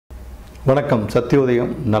வணக்கம்.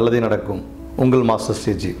 சத்யோதயம், நல்லதே நடக்கும். உங்கள் மாஸ்டர்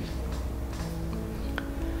ஸ்ரீஜி.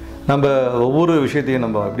 நம்ம ஒவ்வொரு விஷயத்தையும்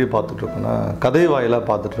நம்ம எப்படி பார்த்துட்ருக்கோம்னா கதை வாயிலாக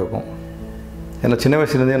பார்த்துட்ருக்கோம். ஏன்னா சின்ன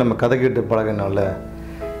வயசுலேருந்தே நம்ம கதை கேட்டு பழகினால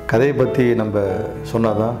கதையை பற்றி நம்ம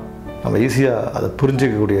சொன்னால் தான் நம்ம ஈஸியாக அதை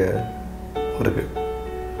புரிஞ்சிக்கக்கூடிய ஒரு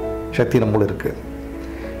சக்தி நம்மளும் இருக்குது.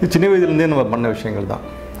 இது சின்ன வயதுலேருந்தே நம்ம பண்ண விஷயங்கள் தான்.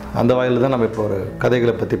 அந்த வாயிலில் தான் நம்ம இப்போ ஒரு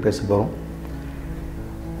கதைகளை பற்றி பேச போகிறோம்.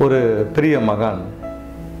 ஒரு பெரிய மகான்,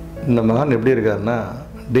 இந்த மகான் எப்படி இருக்காருன்னா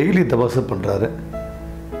டெய்லி தபசு பண்ணுறாரு,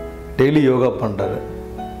 டெய்லி யோகா பண்ணுறாரு.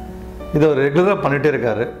 இதை அவர் ரெகுலராக பண்ணிகிட்டே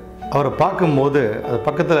இருக்கார். அவரை பார்க்கும்போது அது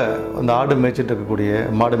பக்கத்தில் அந்த ஆடு மேய்ச்சிட்டு இருக்கக்கூடிய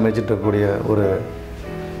மாடு மேய்ச்சிட்டு இருக்கக்கூடிய ஒரு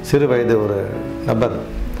சிறு வயது ஒரு நபர்,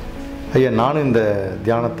 ஐயா நானும் இந்த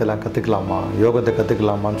தியானத்தெல்லாம் கற்றுக்கலாமா, யோகத்தை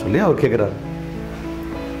கற்றுக்கலாமான்னு சொல்லி அவர் கேட்குறாரு.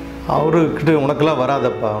 அவர்கிட்ட உனக்கெல்லாம்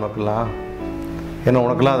வராதப்பா, உனக்கெல்லாம் ஏன்னா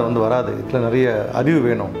உனக்கெல்லாம் அது வராது, இதில் நிறைய அறிவு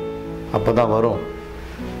வேணும், அப்போ தான் வரும்.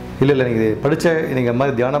 இல்லை நீங்கள் இது படித்தா, நீங்கள்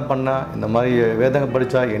மாதிரி தியானம் பண்ணால், இந்த மாதிரி வேதங்கள்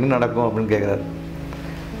படித்தா என்ன நடக்கும் அப்படின்னு கேட்குறாரு.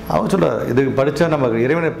 அவர் சொல்கிறார், இதுக்கு படித்தா நம்ம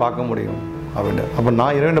இறைவனை பார்க்க முடியும் அப்படின்ட்டு. அப்போ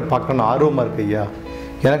நான் இறைவனை பார்க்கணுன்னு ஆர்வமாக இருக்கு ஐயா,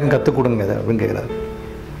 எனக்கும் கற்றுக் கொடுங்க இதை அப்படின்னு கேட்குறாரு.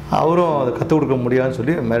 அவரும் அதை கற்றுக் கொடுக்க முடியாதுன்னு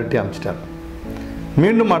சொல்லி மிரட்டி அமைச்சிட்டார்.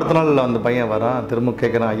 மீண்டும் அடுத்த நாள் அந்த பையன் வரான், திரும்ப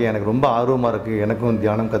கேட்குறான், ஐயா எனக்கு ரொம்ப ஆர்வமாக இருக்குது, எனக்கும்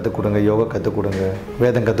தியானம் கற்றுக் கொடுங்க, யோகா கற்றுக் கொடுங்க,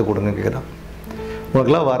 வேதம் கற்றுக் கொடுங்க கேட்குறான்.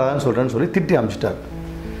 உனக்கெல்லாம் வராதுன்னு சொல்கிறேன்னு சொல்லி திட்டி அமைச்சிட்டார்.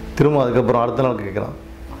 திரும்ப அதுக்கப்புறம் அடுத்த நாள் கேட்குறான்.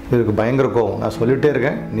 இதுக்கு பயங்கர கோவம், நான் சொல்லிகிட்டே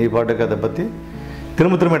இருக்கேன், நீ பாட்டுக்கு அதை பற்றி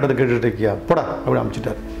திரும்ப என்கிட்ட கேட்டுட்டு இருக்கியா, போடா அப்படி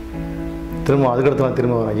அமைச்சிட்டார். திரும்ப அதுக்கடுத்து நான்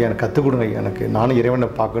திரும்ப வரேன், ஐயா எனக்கு கற்றுக் கொடுங்க, எனக்கு நானும் இறைவனை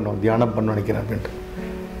பார்க்கணும், தியானம் பண்ண நினைக்கிறேன் அப்படின்ட்டு.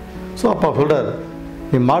 ஸோ அப்பா சொல்கிறார்,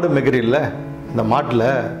 நீ மாடு மேய்க்கிறீ இல்லை, இந்த மாட்டில்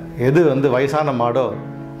எது வயசான மாடோ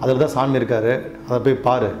அதில் தான் சாமி இருக்கார், அதை போய்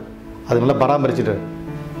பாரு, அதை நல்லா பராமரிச்சுட்டு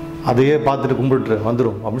அதையே பார்த்துட்டு கும்பிட்டுட்டு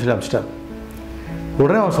வந்துடும் அப்படின்னு சொல்லி அமைச்சிட்டார்.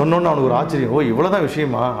 உடனே அவன் சொன்னோன்னு அவனுக்கு ஒரு ஆச்சரியம், ஓ இவ்வளோ தான்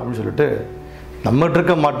விஷயமா அப்படின்னு சொல்லிட்டு, நம்மகிட்ட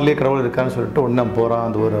இருக்க மாட்டிலே கடவுள் இருக்கான்னு சொல்லிட்டு உடனே போகிறான்.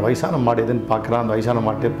 அந்த ஒரு வயசான மாடு எதுன்னு பார்க்குறான். அந்த வயசான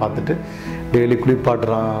மாட்டையே பார்த்துட்டு டெய்லி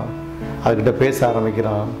குளிப்பாட்டுறான், அதுக்கிட்ட பேச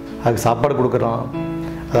ஆரம்பிக்கிறான், அதுக்கு சாப்பாடு கொடுக்குறான்,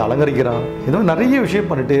 அதை அலங்கரிக்கிறான், ஏதோ நிறைய விஷயம்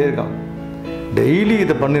பண்ணிகிட்டே இருக்கான். டெய்லி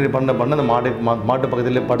இதை பண்ண அந்த மாட்டு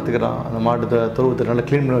பக்கத்துலேயே படுத்துக்கிறான், அந்த மாட்டு துருவத்தை நல்லா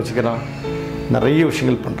க்ளீன் பண்ணி வச்சுக்கிறான், நிறைய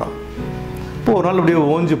விஷயங்கள் பண்ணுறான். இப்போது ஒரு நாள் அப்படியே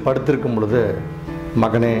ஓஞ்சி படுத்திருக்கும் பொழுது,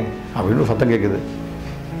 மகனே அப்படின்னு ஒரு சத்தம் கேட்குது.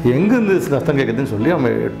 எங்கேருந்து சத்தம் கேட்குதுன்னு சொல்லி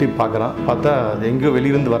அவன் எட்டி பார்க்குறான். பார்த்தா அது எங்கேயோ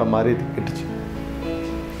வெளியிலேருந்து வர மாதிரி கேட்டுச்சு.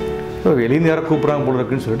 இப்போ வெளியிருந்து யாரை கூப்பிட்றாங்க போல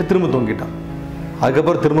இருக்குன்னு சொல்லிட்டு திரும்ப தூங்கிட்டான்.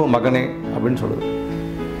 அதுக்கப்புறம் திரும்ப மகனே அப்படின்னு சொல்லுது.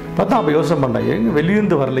 பார்த்தா அப்போ யோசனை பண்ணான், எங்கே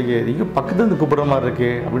வெளியிருந்து வரலையே, எங்கே பக்கத்துலேருந்து கூப்பிட்ற மாதிரி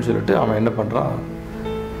இருக்கே அப்படின்னு சொல்லிட்டு அவன் என்ன பண்ணுறான்,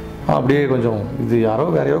 அப்படியே கொஞ்சம் இது யாரோ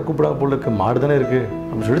வேற யாரோ கூப்பிட்றாங்க போல இருக்குது, மாடு தானே இருக்குது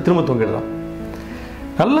அப்படின்னு சொல்லிட்டு திரும்ப தூங்கிடுறான்.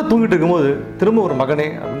 நல்லா தூங்கிட்டு இருக்கும்போது திரும்ப ஒரு மகனே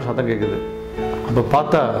அப்படின்னு சத்தம் கேட்குது. அப்போ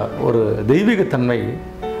பார்த்தா ஒரு தெய்வீகத்தன்மை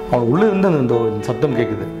அவன் உள்ளே இருந்து அந்த சத்தம்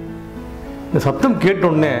கேட்குது. இந்த சத்தம்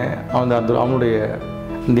கேட்டோடனே அவனுடைய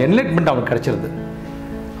இந்த என்லைட்மெண்ட் அவனுக்கு கிடைச்சிருது.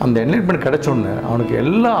 அந்த என்லைட்மெண்ட் கிடைச்சோடனே அவனுக்கு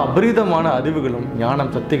எல்லா அபரீதமான அறிவுகளும்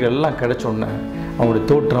ஞானம் சக்திகள் எல்லாம் கிடைச்சோடனே அவனுடைய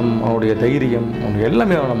தோற்றம், அவனுடைய தைரியம், அவனுடைய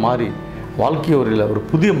எல்லாமே அவனை மாறி வாழ்க்கை ஒரு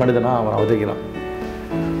புதிய மனிதனாக அவன் அவதரிக்கிறான்.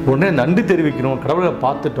 உடனே நன்றி தெரிவிக்கணும், கடவுளை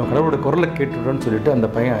பார்த்துட்டோம், கடவுளுடைய குரலை கேட்டுட்டோன்னு சொல்லிட்டு அந்த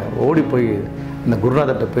பையன் ஓடி போய் அந்த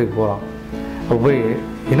குருநாதர்கிட்ட போய் போகிறான். அப்போ போய்,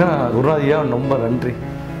 ஏன்னா குருநாதியா ரொம்ப நன்றி,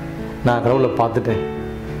 நான் கடவுளை பார்த்துட்டேன்,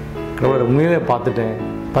 கடவுளை உண்மையிலே பார்த்துட்டேன்,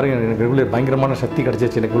 பாருங்கள் எனக்கு இவ்வளோ பயங்கரமான சக்தி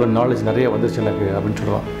கிடச்சிச்சு, எனக்கு இவ்வளோ நாலேஜ் நிறைய வந்துருச்சு எனக்கு அப்படின்னு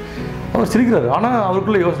சொல்கிறான். அவர் சிரிக்கிறார். ஆனால்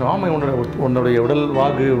அவருக்குள்ளே யோசனை, ஆமாம் உன்னுடைய உடல்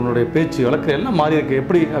வாகு, உன்னுடைய பேச்சு வழக்கு எல்லாம் மாறி இருக்கு,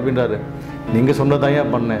 எப்படி அப்படின்றாரு. நீங்கள் சொன்னதான்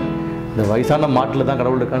ஏன் பண்ணேன், இந்த வயசான மாட்டில் தான்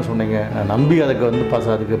கடவுள் இருக்கான்னு சொன்னீங்க, நான் நம்பி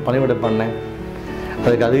அதுக்கு பணிவிடை பண்ணேன்,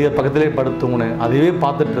 அதுக்கு அதே பக்கத்திலே படுத்துங்கினேன், அதையே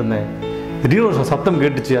பார்த்துட்டு இருந்தேன். திடீர்னு ஒரு சத்தம்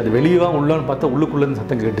கேட்டுச்சு, அது வெளியே உள்ளான்னு பார்த்தா உள்ளுக்குள்ளேருந்து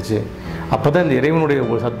சத்தம் கேட்டுச்சு. அப்போ தான் இந்த இறைவனுடைய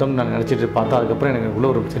ஒரு சத்தம் நான் நினச்சிட்டு பார்த்தா, அதுக்கப்புறம் எனக்கு உள்ள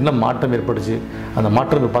ஒரு சின்ன மாற்றம் ஏற்பட்டுச்சு. அந்த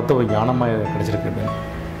மாற்றத்தை பார்த்தா ஒரு ஞானமாக கிடச்சிருக்கு.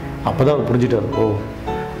 அப்போ தான் அவர் புரிஞ்சுட்டார். ஓ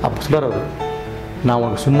அப்போ சொல்கிறார் அவர், நான்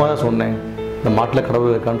உனக்கு சும்மா தான் சொன்னேன், இந்த மாட்டில்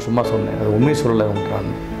கடவுள் இருக்கான்னு சும்மா சொன்னேன், அது உண்மையை சொல்லலை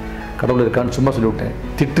உன்றான்னு, கடவுள் இருக்கான்னு சும்மா சொல்லிவிட்டேன்,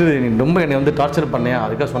 திட்டு நீ ரொம்ப என்னை டார்ச்சர் பண்ணேன்,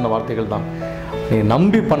 அதுக்காக சொன்ன வார்த்தைகள் தான், நீ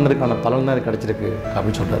நம்பி பண்ணதுக்கான பலன் தான் அது கிடச்சிருக்கு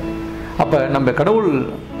அப்படின்னு சொல்கிறார். அப்போ நம்ம கடவுள்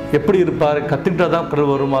எப்படி இருப்பார், கற்றுக்கிட்டா தான்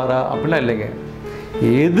கடவுள் வருமாறா அப்படிலாம் இல்லைங்க.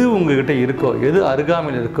 எது உங்ககிட்ட இருக்கோ, எது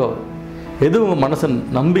அருகாமையில் இருக்கோ, எது உங்கள் மனசை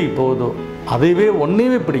நம்பி போகுதோ அதையவே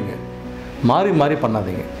ஒன்றையவே பிடிங்க, மாறி மாறி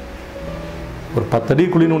பண்ணாதீங்க. ஒரு 10 அடி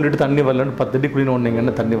குழி நோண்டிட்டு தண்ணி வரலன்னு 10 அடி குழி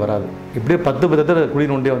நோண்டிங்கன்னா தண்ணி வராது. இப்படியே 10 விதத்தில் குழி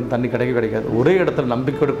நோண்டியே தண்ணி கிடைக்காது. ஒரே இடத்துல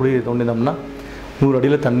நம்பிக்கையோட குழி தோண்டினோம்னா 100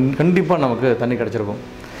 அடியில் கண்டிப்பாக நமக்கு தண்ணி கிடச்சிருக்கும்.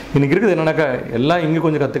 இன்றைக்கி இருக்குது என்னன்னாக்கா, எல்லாம் இங்கே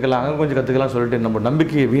கொஞ்சம் கற்றுக்கலாம், அங்கே கொஞ்சம் கற்றுக்கலாம்னு சொல்லிட்டு நம்ம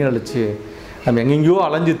நம்பிக்கையை வீணழிச்சு நம்ம எங்கெங்கேயோ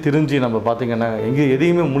அலைஞ்சு திரிஞ்சு நம்ம பார்த்திங்கன்னா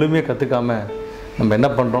எதையுமே முழுமையாக கற்றுக்காமல் நம்ம என்ன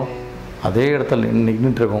பண்ணுறோம், அதே இடத்துல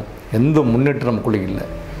நின்றுட்டுருக்கோம். எந்த முன்னேற்றம் நமக்குள்ளே இல்லை.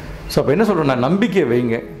 ஸோ அப்போ என்ன சொல்கிறேன், நான் நம்பிக்கையை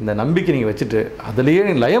வைங்க. இந்த நம்பிக்கை நீங்கள் வச்சுட்டு அதுலேயே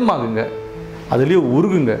லயமாகுங்க, அதுலேயே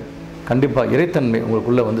உருகுங்க. கண்டிப்பாக இறைத்தன்மை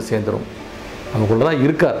உங்களுக்குள்ளே வந்து சேர்ந்துடும். நமக்குள்ளே தான்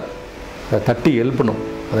இருக்கார், அதை தட்டி எழுப்பணும்.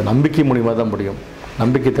 அது நம்பிக்கை மூலியமாக தான் முடியும்.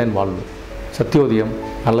 நம்பிக்கை தான் வாழ்வு. சத்தியோதயம்,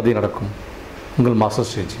 நல்லதே நடக்கும். உங்கள் மாஸ்டர்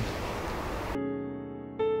ஸ்ரீஜி.